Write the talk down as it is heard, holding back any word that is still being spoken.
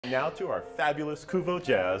Now to our fabulous KUVO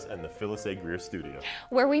Jazz and the Phyllis A. Greer Studio,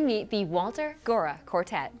 where we meet the Walter Gorra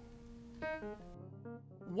Quartet.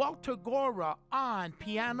 Walter Gorra on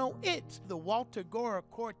piano, it's the Walter Gorra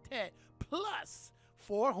Quartet plus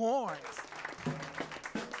 4 horns.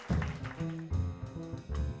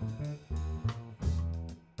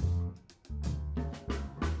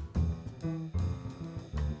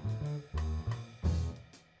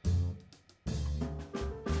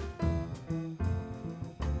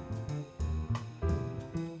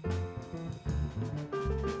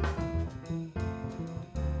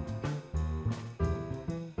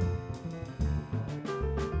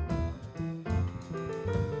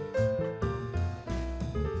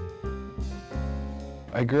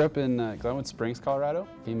 I grew up in Glenwood Springs, Colorado.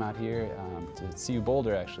 Came out here to CU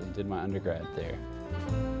Boulder, actually. Did my undergrad there.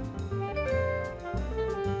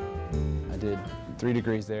 I did 3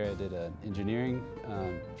 degrees there. I did engineering,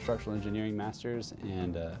 structural engineering master's,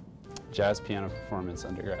 and jazz piano performance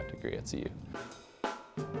undergrad degree at CU.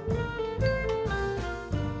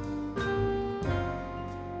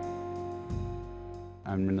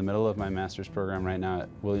 I'm in the middle of my master's program right now at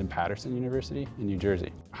William Patterson University in New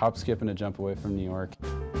Jersey. Hop, skip, and a jump away from New York.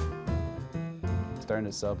 Starting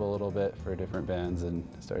to sub a little bit for different bands and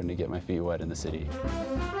starting to get my feet wet in the city.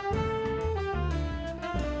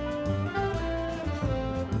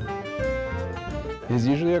 It's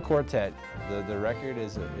usually a quartet. The record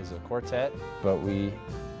is a quartet, but we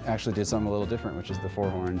actually did something a little different, which is the 4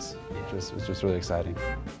 horns, which was just really exciting.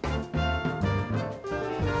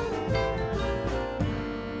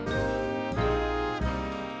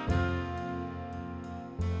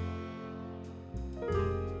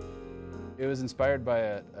 It was inspired by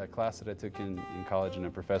a class that I took in college, and a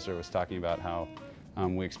professor was talking about how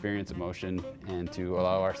we experience emotion, and to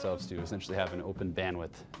allow ourselves to essentially have an open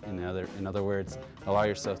bandwidth. In other words, allow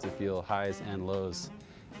yourself to feel highs and lows,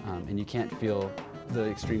 and you can't feel the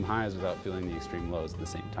extreme highs without feeling the extreme lows at the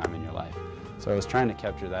same time in your life. So I was trying to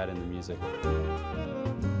capture that in the music.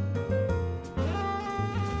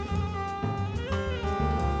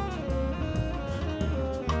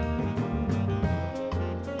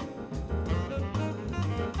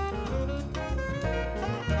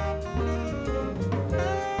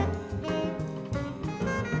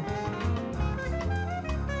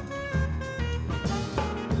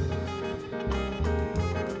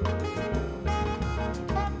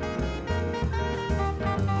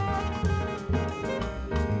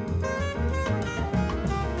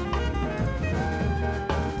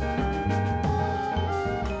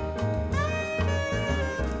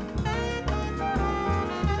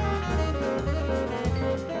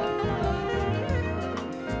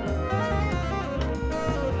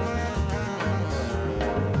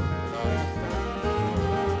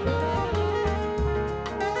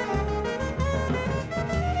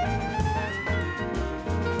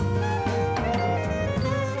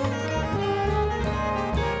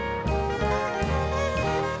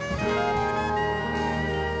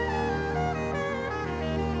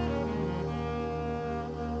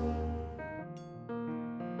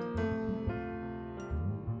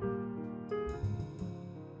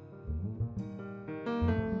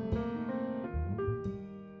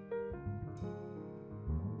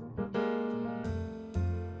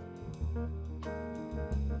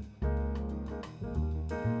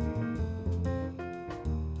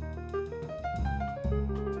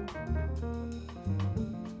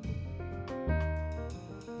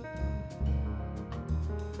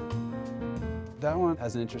 That one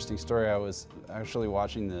has an interesting story. I was actually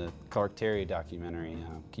watching the Clark Terry documentary,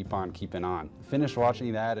 Keep On Keeping On. Finished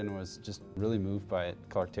watching that and was just really moved by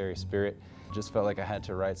Clark Terry's spirit. Just felt like I had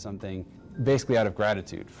to write something basically out of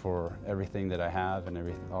gratitude for everything that I have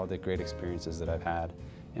and all the great experiences that I've had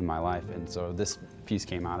in my life. And so this piece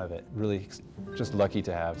came out of it. Really just lucky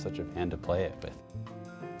to have such a band to play it with.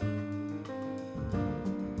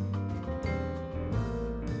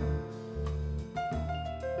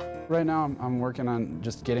 Right now I'm working on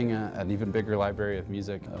just getting an even bigger library of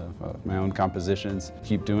music, of my own compositions.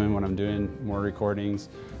 Keep doing what I'm doing, more recordings,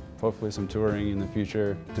 hopefully some touring in the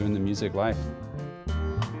future, doing the music live.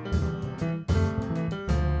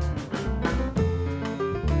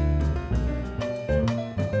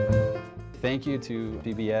 Thank you to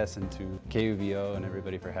PBS and to KUVO and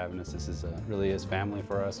everybody for having us. This is really is family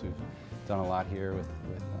for us. We've done a lot here with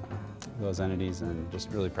those entities, and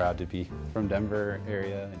just really proud to be from Denver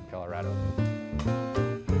area in Colorado.